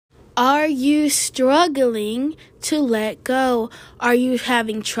Are you struggling to let go? Are you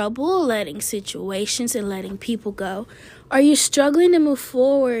having trouble letting situations and letting people go? Are you struggling to move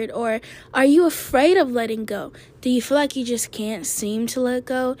forward, or are you afraid of letting go? Do you feel like you just can't seem to let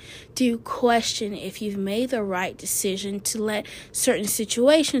go? Do you question if you've made the right decision to let certain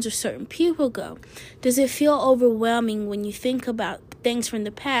situations or certain people go? Does it feel overwhelming when you think about things from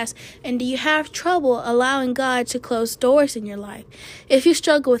the past? And do you have trouble allowing God to close doors in your life? If you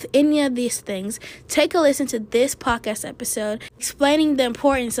struggle with any of these things, take a listen to this podcast episode explaining the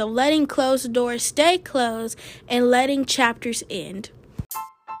importance of letting closed doors stay closed and letting chapters end.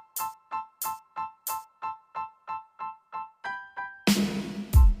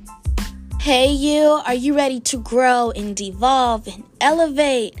 Hey you, are you ready to grow and devolve and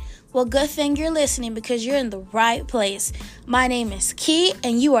elevate? Well, good thing you're listening, because you're in the right place. My name is Key,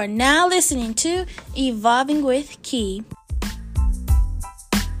 and you are now listening to Evolving with Key.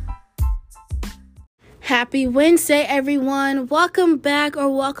 Happy Wednesday, everyone. Welcome back,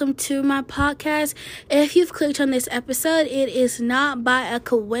 or welcome to my podcast. If you've clicked on this episode, it is not by a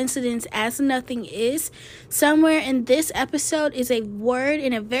coincidence, as nothing is. Somewhere in this episode is a word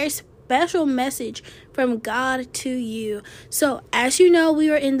and a very special message from God to you. So, as you know, we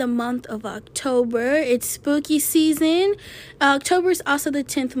are in the month of October. It's spooky season. October is also the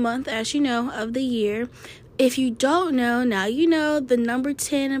 10th month, as you know, of the year. If you don't know, now you know. The number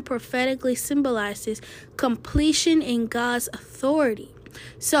 10 prophetically symbolizes completion in God's authority.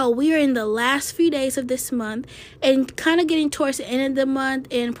 So we are in the last few days of this month, and kind of getting towards the end of the month,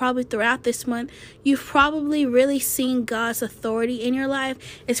 and probably throughout this month, you've probably really seen God's authority in your life.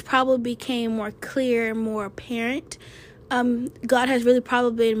 It's probably became more clear, more apparent. God has really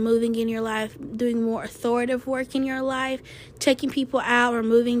probably been moving in your life, doing more authoritative work in your life, taking people out,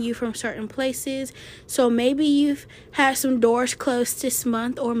 removing you from certain places. So maybe you've had some doors closed this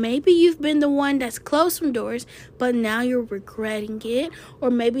month, or maybe you've been the one that's closed some doors, but now you're regretting it,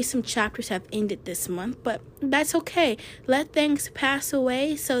 or maybe some chapters have ended this month, but that's okay. Let things pass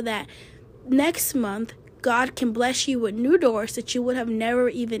away so that next month, God can bless you with new doors that you would have never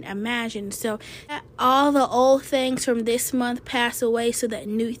even imagined. So all the old things from this month pass away so that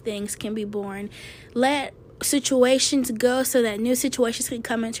new things can be born. Let situations go so that new situations can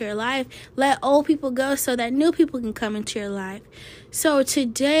come into your life. Let old people go so that new people can come into your life. So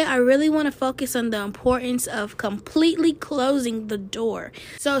today I really want to focus on the importance of completely closing the door.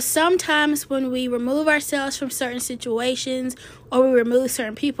 So sometimes when we remove ourselves from certain situations, or we remove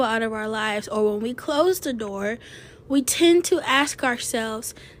certain people out of our lives, or when we close the door, we tend to ask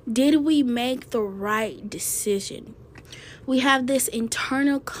ourselves, did we make the right decision? We have this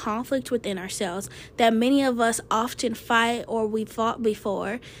internal conflict within ourselves that many of us often fight, or we fought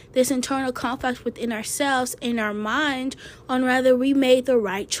before. This internal conflict within ourselves, in our mind, on whether we made the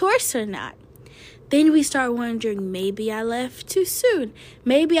right choice or not. Then we start wondering, maybe I left too soon.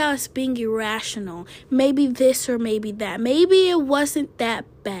 Maybe I was being irrational. Maybe this or maybe that. Maybe it wasn't that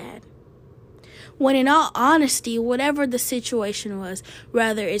bad. When in all honesty, whatever the situation was,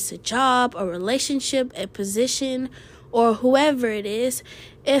 whether it's a job, a relationship, a position, or whoever it is,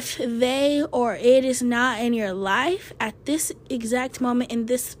 if they or it is not in your life at this exact moment, in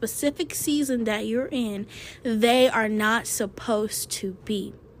this specific season that you're in, they are not supposed to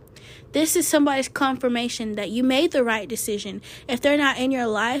be. This is somebody's confirmation that you made the right decision. If they're not in your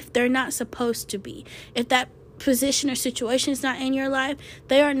life, they're not supposed to be. If that position or situation is not in your life,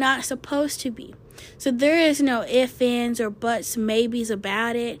 they are not supposed to be. So there is no ifs, ands, or buts, maybes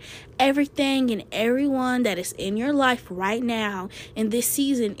about it. Everything and everyone that is in your life right now in this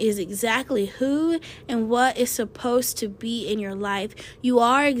season is exactly who and what is supposed to be in your life. You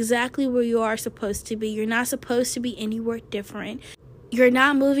are exactly where you are supposed to be. You're not supposed to be anywhere different. You're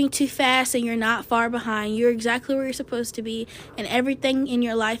not moving too fast, and you're not far behind. You're exactly where you're supposed to be, and everything in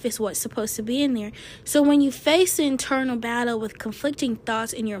your life is what's supposed to be in there. So when you face the internal battle with conflicting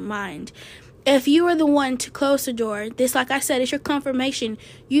thoughts in your mind, if you are the one to close the door, this, like I said, is your confirmation.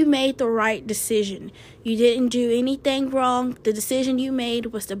 You made the right decision. You didn't do anything wrong. The decision you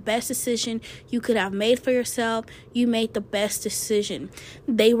made was the best decision you could have made for yourself. You made the best decision.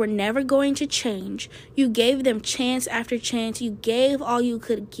 They were never going to change. You gave them chance after chance. You gave all you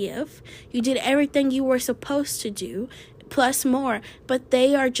could give. You did everything you were supposed to do, plus more. But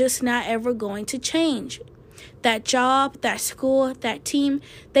they are just not ever going to change. That job, that school, that team,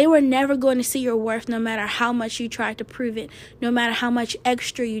 they were never going to see your worth, no matter how much you tried to prove it, no matter how much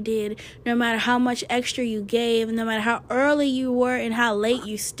extra you did, no matter how much extra you gave, no matter how early you were and how late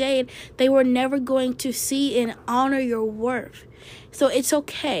you stayed. They were never going to see and honor your worth. So it's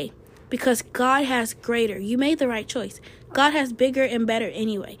okay, because God has greater. You made the right choice. God has bigger and better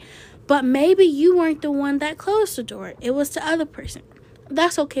anyway. But maybe you weren't the one that closed the door. It was the other person.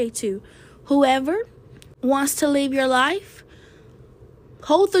 That's okay too. Whoever wants to leave your life,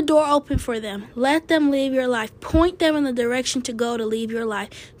 hold the door open for them. Let them leave your life. Point them in the direction to go to leave your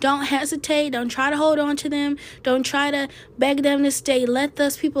life. Don't hesitate. Don't try to hold on to them. Don't try to beg them to stay. Let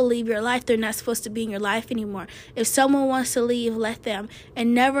those people leave your life. They're not supposed to be in your life anymore. If someone wants to leave, let them.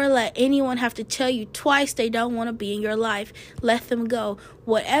 And never let anyone have to tell you twice they don't want to be in your life. Let them go.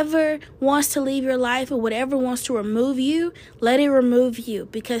 Whatever wants to leave your life or whatever wants to remove you, let it remove you,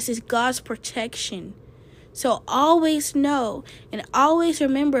 because it's God's protection. So always know and always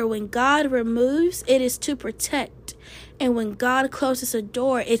remember, when God removes, it is to protect. And when God closes a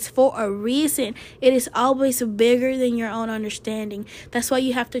door, it's for a reason. It is always bigger than your own understanding. That's why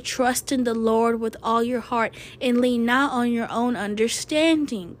you have to trust in the Lord with all your heart and lean not on your own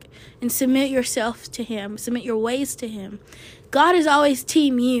understanding. And submit yourself to Him. Submit your ways to Him. God is always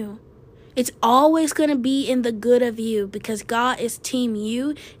team you. It's always going to be in the good of you, because God is team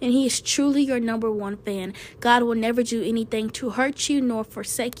you and He is truly your number one fan. God will never do anything to hurt you nor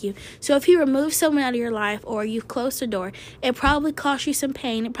forsake you. So if He removes someone out of your life or you've closed the door, it probably cost you some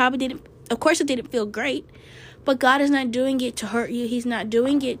pain. It probably didn't, of course it didn't feel great, but God is not doing it to hurt you. He's not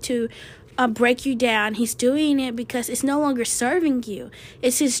doing it to break you down. He's doing it because it's no longer serving you.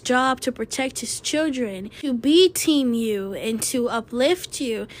 It's His job to protect His children, to be team you and to uplift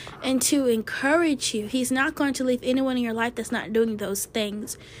you and to encourage you. He's not going to leave anyone in your life that's not doing those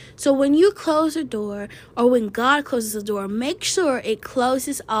things. So when you close a door, or when God closes a door, make sure it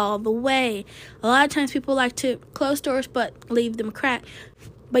closes all the way. A lot of times people like to close doors but leave them cracked.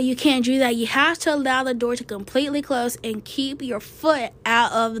 But you can't do that. You have to allow the door to completely close and keep your foot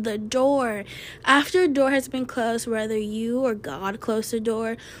out of the door. After a door has been closed, whether you or God closed the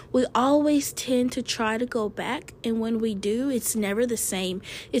door, we always tend to try to go back. And when we do, it's never the same.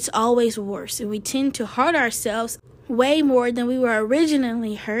 It's always worse. And we tend to hurt ourselves way more than we were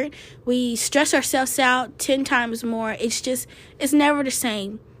originally hurt. We stress ourselves out 10 times more. It's never the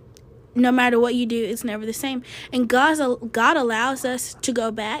same. No matter what you do, it's never the same. And God allows us to go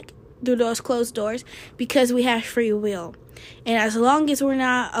back through those closed doors because we have free will. And as long as we're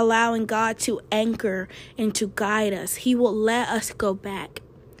not allowing God to anchor and to guide us, He will let us go back.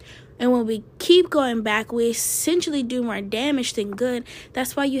 And when we keep going back, we essentially do more damage than good.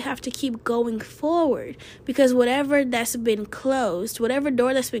 That's why you have to keep going forward. Because whatever that's been closed, whatever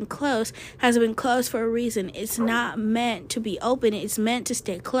door that's been closed, has been closed for a reason. It's not meant to be open. It's meant to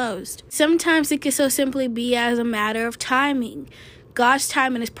stay closed. Sometimes it can so simply be as a matter of timing. God's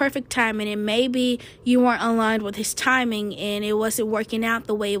timing is perfect timing, and maybe you weren't aligned with His timing and it wasn't working out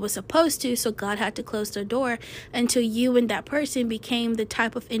the way it was supposed to, so God had to close the door until you and that person became the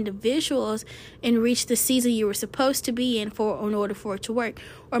type of individuals and reached the season you were supposed to be in order for it to work.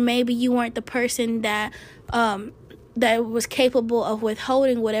 Or maybe you weren't the person that was capable of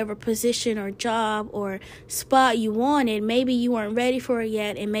withholding whatever position or job or spot you wanted. Maybe you weren't ready for it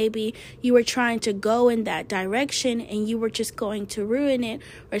yet, and maybe you were trying to go in that direction and you were just going to ruin it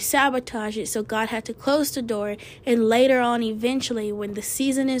or sabotage it. So God had to close the door, and later on, eventually, when the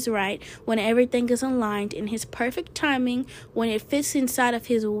season is right, when everything is aligned in His perfect timing, when it fits inside of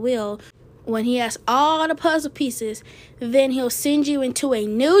His will, when He has all the puzzle pieces, then He'll send you into a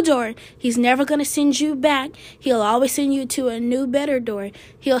new door. He's never going to send you back. He'll always send you to a new, better door.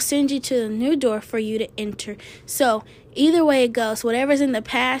 He'll send you to a new door for you to enter. So either way it goes, whatever's in the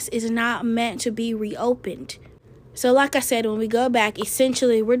past is not meant to be reopened. So like I said, when we go back,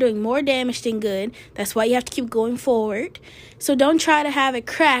 essentially we're doing more damage than good. That's why you have to keep going forward. So don't try to have it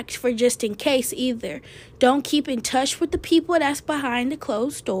cracked for just in case either. Don't keep in touch with the people that's behind the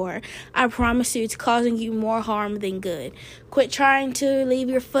closed door. I promise you, it's causing you more harm than good. Quit trying to leave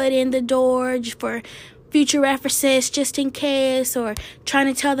your foot in the door for future references just in case, or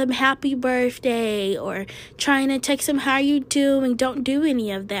trying to tell them happy birthday, or trying to text them how you doing. Don't do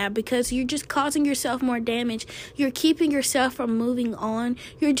any of that, because you're just causing yourself more damage. You're keeping yourself from moving on.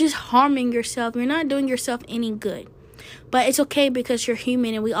 You're just harming yourself. You're not doing yourself any good. But it's okay, because you're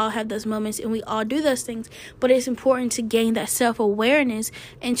human and we all have those moments and we all do those things. But it's important to gain that self-awareness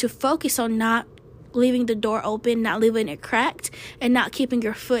and to focus on not leaving the door open, not leaving it cracked, and not keeping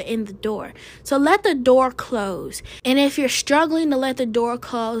your foot in the door. So let the door close. And if you're struggling to let the door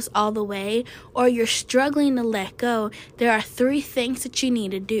close all the way, or you're struggling to let go, there are 3 things that you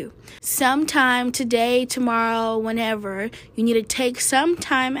need to do. Sometime today, tomorrow, whenever, you need to take some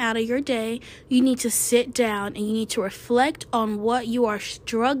time out of your day. You need to sit down and you need to reflect on what you are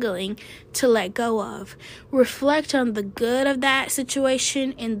struggling to let go of. Reflect on the good of that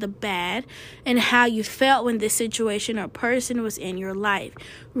situation and the bad, and how how you felt when this situation or person was in your life.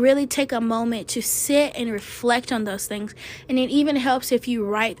 Really take a moment to sit and reflect on those things. And it even helps if you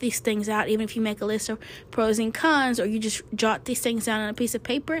write these things out, even if you make a list of pros and cons, or you just jot these things down on a piece of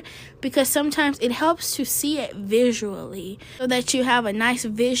paper, because sometimes it helps to see it visually so that you have a nice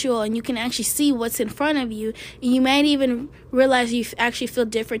visual and you can actually see what's in front of you. And you may even realize you actually feel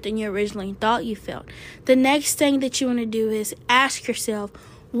different than you originally thought you felt. The next thing that you want to do is ask yourself,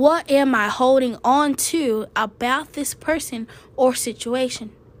 what am I holding on to about this person or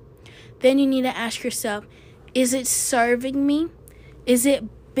situation? Then you need to ask yourself, is it serving me? Is it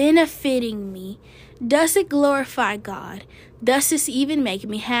benefiting me? Does it glorify God? Does this even make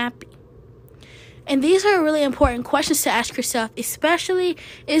me happy? And these are really important questions to ask yourself, especially,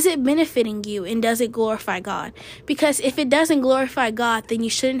 is it benefiting you and does it glorify God? Because if it doesn't glorify God, then you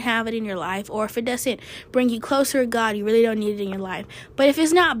shouldn't have it in your life. Or if it doesn't bring you closer to God, you really don't need it in your life. But if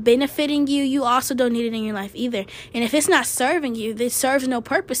it's not benefiting you, you also don't need it in your life either. And if it's not serving you, this serves no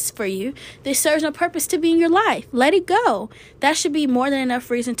purpose for you. This serves no purpose to be in your life. Let it go. That should be more than enough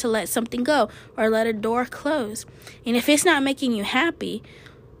reason to let something go or let a door close. And if it's not making you happy,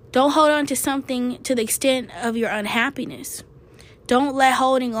 don't hold on to something to the extent of your unhappiness. Don't let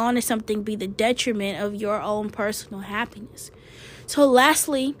holding on to something be the detriment of your own personal happiness. So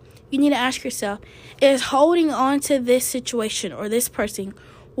lastly, you need to ask yourself, is holding on to this situation or this person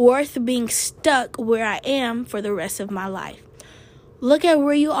worth being stuck where I am for the rest of my life? Look at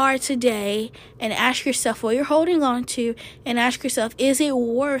where you are today and ask yourself what you're holding on to, and ask yourself, is it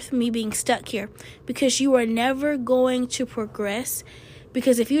worth me being stuck here? Because you are never going to progress.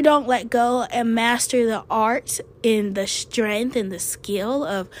 Because if you don't let go and master the art and the strength and the skill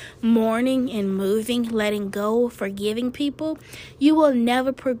of mourning and moving, letting go, forgiving people, you will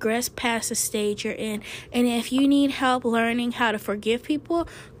never progress past the stage you're in. And if you need help learning how to forgive people,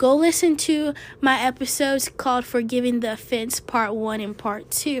 go listen to my episodes called Forgiving the Offense Part 1 and Part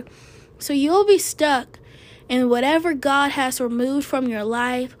 2. So you'll be stuck in whatever God has removed from your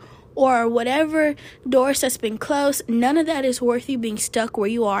life, or whatever doors that's been closed. None of that is worth you being stuck where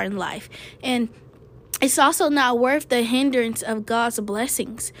you are in life. And it's also not worth the hindrance of God's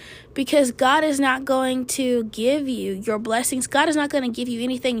blessings, because God is not going to give you your blessings. God is not going to give you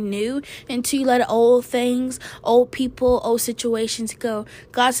anything new until you let old things, old people, old situations go.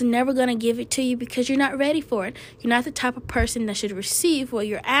 God's never going to give it to you because you're not ready for it. You're not the type of person that should receive what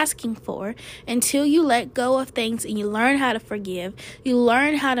you're asking for until you let go of things and you learn how to forgive. You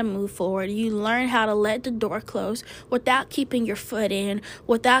learn how to move forward. You learn how to let the door close without keeping your foot in,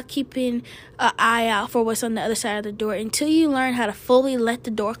 without keeping an eye out for what's on the other side of the door. Until you learn how to fully let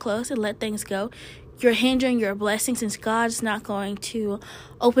the door close and let things go, you're hindering your blessings, since God's not going to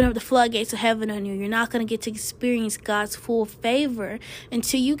open up the floodgates of heaven on you. You're not going to get to experience God's full favor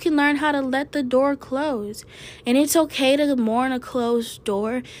until you can learn how to let the door close. And it's okay to mourn a closed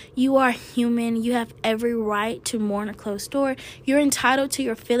door. You are human. You have every right to mourn a closed door. You're entitled to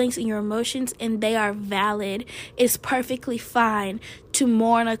your feelings and your emotions, and they are valid. It's perfectly fine to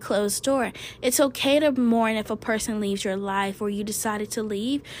mourn a closed door. It's okay to mourn if a person leaves your life or you decided to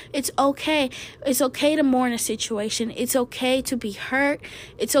leave. It's okay. It's okay to mourn a situation. It's okay to be hurt.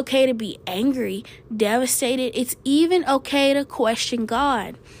 It's okay to be angry, devastated. It's even okay to question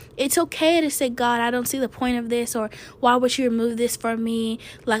God. It's okay to say, God, I don't see the point of this, or why would you remove this from me?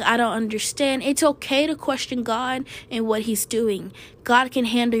 Like, I don't understand. It's okay to question God and what he's doing. God can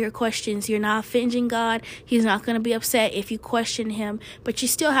handle your questions. You're not offending God. He's not going to be upset if you question him, but you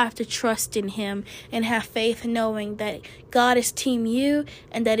still have to trust in him and have faith knowing that God is team you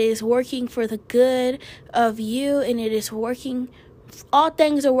and that it is working for the good of you, and it is working. All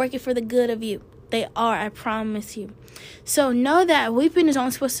things are working for the good of you. They are, I promise you. So know that weeping is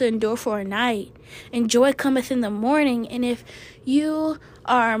only supposed to endure for a night, and joy cometh in the morning. And if you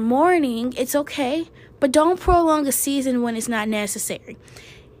are mourning, it's okay, but don't prolong a season when it's not necessary.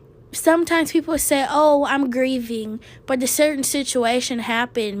 Sometimes people say, oh, I'm grieving, but the certain situation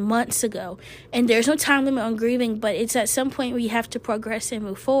happened months ago, and there's no time limit on grieving, but it's at some point where you have to progress and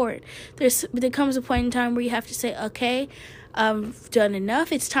move forward. There comes a point in time where you have to say, okay, I've done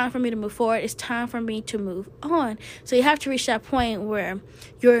enough. It's time for me to move forward. It's time for me to move on. So you have to reach that point where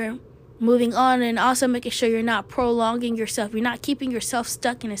you're moving on, and also making sure you're not prolonging yourself. You're not keeping yourself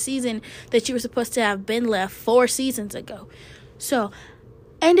stuck in a season that you were supposed to have been left 4 seasons ago. So,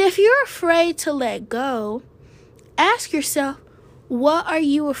 and if you're afraid to let go, ask yourself, what are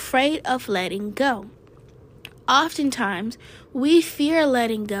you afraid of letting go? oftentimes we fear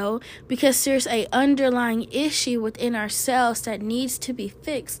letting go because there's an underlying issue within ourselves that needs to be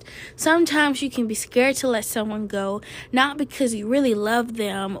fixed. Sometimes you can be scared to let someone go, not because you really love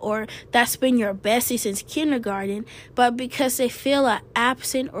them or that's been your bestie since kindergarten, but because they feel an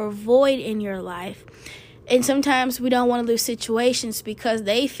absent or void in your life. And sometimes we don't want to lose situations because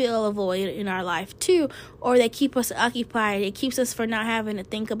they feel a void in our life too, or they keep us occupied. It keeps us from not having to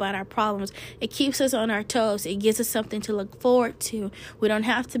think about our problems. It keeps us on our toes. It gives us something to look forward to. We don't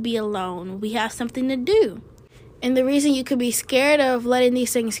have to be alone. We have something to do. And the reason you could be scared of letting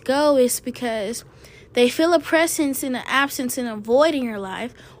these things go is because they feel a presence and an absence and a void in your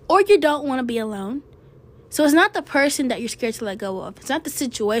life, or you don't want to be alone. So it's not the person that you're scared to let go of. It's not the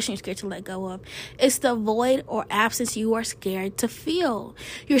situation you're scared to let go of. It's the void or absence you are scared to feel.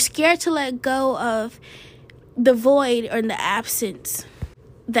 You're scared to let go of the void or the absence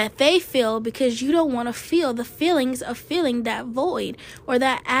that they feel because you don't want to feel the feelings of feeling that void or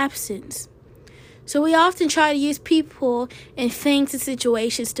that absence. So we often try to use people and things and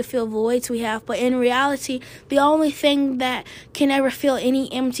situations to fill voids we have, but in reality, the only thing that can ever fill any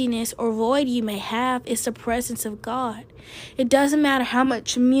emptiness or void you may have is the presence of God. It doesn't matter how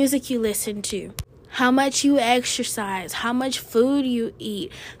much music you listen to, how much you exercise, how much food you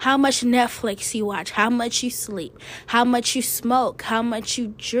eat, how much Netflix you watch, how much you sleep, how much you smoke, how much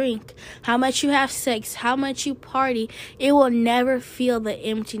you drink, how much you have sex, how much you party. It will never fill the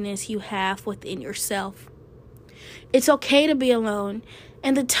emptiness you have within yourself. It's okay to be alone.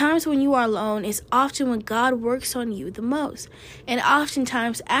 And the times when you are alone is often when God works on you the most. And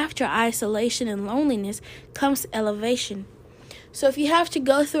oftentimes after isolation and loneliness comes elevation. So if you have to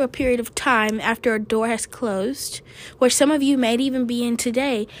go through a period of time after a door has closed, where some of you may even be in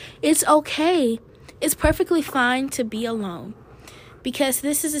today, it's okay. It's perfectly fine to be alone. Because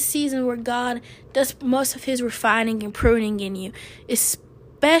this is a season where God does most of his refining and pruning in you,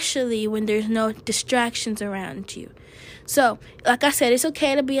 especially when there's no distractions around you. So, like I said, it's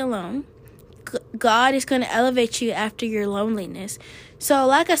okay to be alone. God is going to elevate you after your loneliness. So,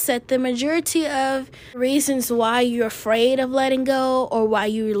 like I said, the majority of reasons why you're afraid of letting go or why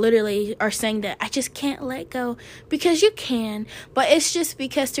you literally are saying that I just can't let go, because you can, but it's just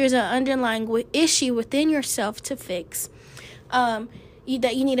because there's an underlying issue within yourself to fix.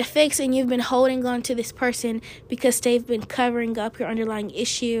 That you need to fix, and you've been holding on to this person because they've been covering up your underlying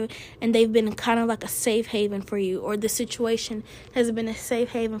issue, and they've been kind of like a safe haven for you, or the situation has been a safe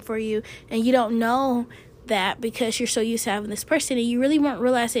haven for you, and you don't know that because you're so used to having this person, and you really won't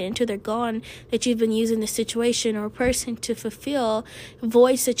realize it until they're gone that you've been using this situation or person to fulfill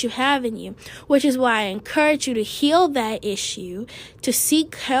voids that you have in you, which is why I encourage you to heal that issue, to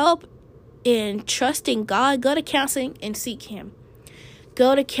seek help in trusting God. Go to counseling and seek him.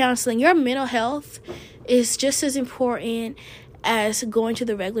 Go to counseling. Your mental health is just as important as going to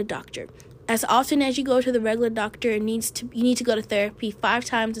the regular doctor. As often as you go to the regular doctor, you need to go to therapy 5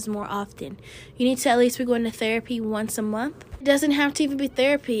 times as more often. You need to at least be going to therapy once a month. It doesn't have to even be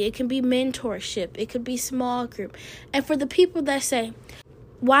therapy. It can be mentorship. It could be small group. And for the people that say,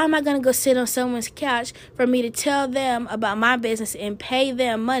 why am I going to go sit on someone's couch for me to tell them about my business and pay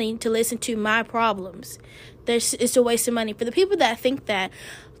them money to listen to my problems? It's a waste of money. For the people that think that,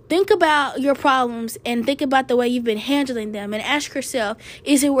 think about your problems and think about the way you've been handling them and ask yourself,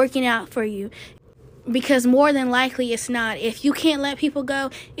 is it working out for you? Because more than likely it's not. If you can't let people go,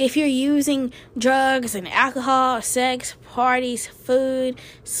 if you're using drugs and alcohol, sex, parties, food,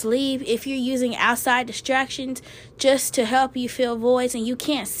 sleep, if you're using outside distractions just to help you fill voids, and you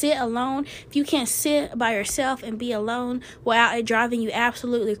can't sit alone, if you can't sit by yourself and be alone without it driving you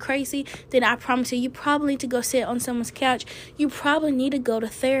absolutely crazy, then I promise you probably need to go sit on someone's couch. You probably need to go to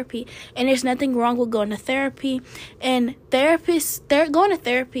therapy, and there's nothing wrong with going to therapy. And going to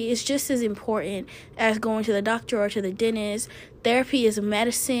therapy is just as important as going to the doctor or to the dentist. Therapy is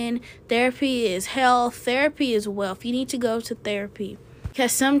medicine. Therapy is health. Therapy is wealth. You need to go to therapy.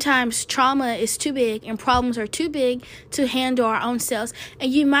 Because sometimes trauma is too big and problems are too big to handle our own selves.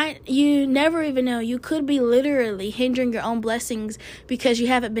 And you never even know. You could be literally hindering your own blessings because you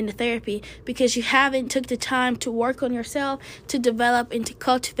haven't been to therapy, because you haven't took the time to work on yourself, to develop and to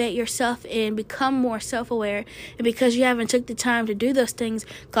cultivate yourself and become more self-aware. And because you haven't took the time to do those things,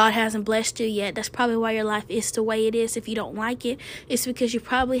 God hasn't blessed you yet. That's probably why your life is the way it is. If you don't like it, it's because you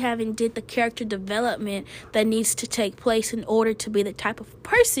probably haven't did the character development that needs to take place in order to be the type of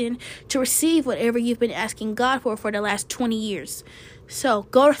person to receive whatever you've been asking God for the last 20 years. So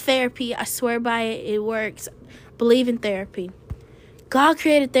go to therapy. I swear by it. It works. Believe in therapy. God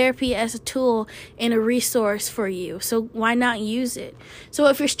created therapy as a tool and a resource for you. So why not use it? So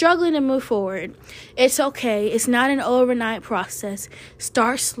if you're struggling to move forward, it's okay. It's not an overnight process.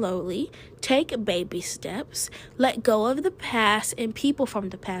 Start slowly. Take baby steps. Let go of the past and people from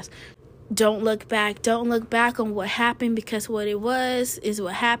the past. Don't look back. Don't look back on what happened, because what it was is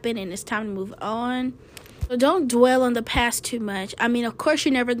what happened, and it's time to move on. So don't dwell on the past too much. I mean, of course,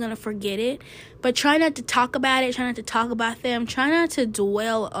 you're never going to forget it, but try not to talk about it. Try not to talk about them. Try not to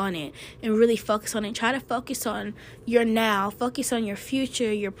dwell on it and really focus on it. Try to focus on your now. Focus on your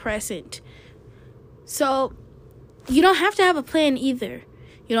future, your present. So you don't have to have a plan either.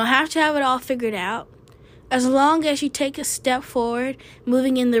 You don't have to have it all figured out. As long as you take a step forward,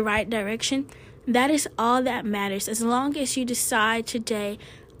 moving in the right direction, that is all that matters. As long as you decide today,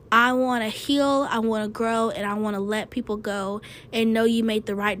 I want to heal, I want to grow, and I want to let people go, and know you made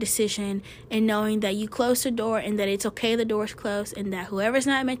the right decision, and knowing that you closed the door, and that it's okay the door's closed, and that whoever's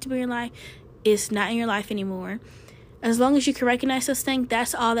not meant to be in your life is not in your life anymore. As long as you can recognize those things,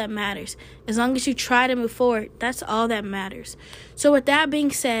 that's all that matters. As long as you try to move forward, that's all that matters. So with that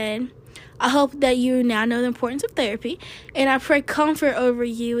being said, I hope that you now know the importance of therapy, and I pray comfort over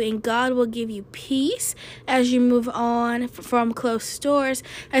you, and God will give you peace as you move on from closed doors.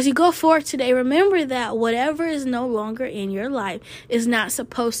 As you go forward today, remember that whatever is no longer in your life is not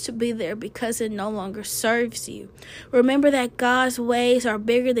supposed to be there, because it no longer serves you. Remember that God's ways are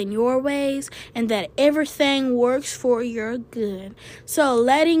bigger than your ways, and that everything works for your good. So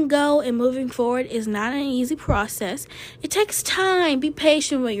letting go and moving forward is not an easy process. It takes time. Be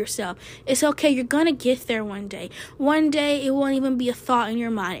patient with yourself. It's okay. You're going to get there one day. One day, it won't even be a thought in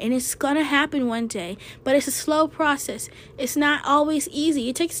your mind. And it's going to happen one day. But it's a slow process. It's not always easy.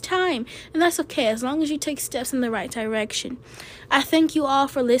 It takes time. And that's okay, as long as you take steps in the right direction. I thank you all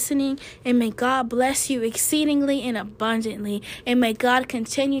for listening. And may God bless you exceedingly and abundantly. And may God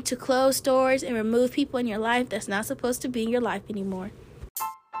continue to close doors and remove people in your life that's not supposed to be in your life anymore.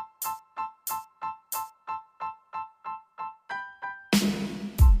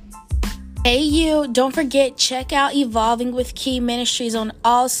 Hey you, don't forget, check out Evolving with Key Ministries on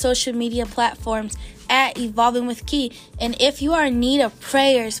all social media platforms at Evolving with Key. And if you are in need of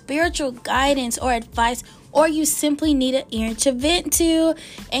prayer, spiritual guidance, or advice, or you simply need an ear to vent to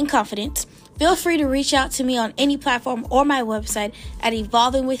in confidence, feel free to reach out to me on any platform or my website at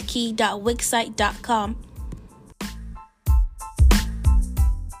evolvingwithkey.wixsite.com.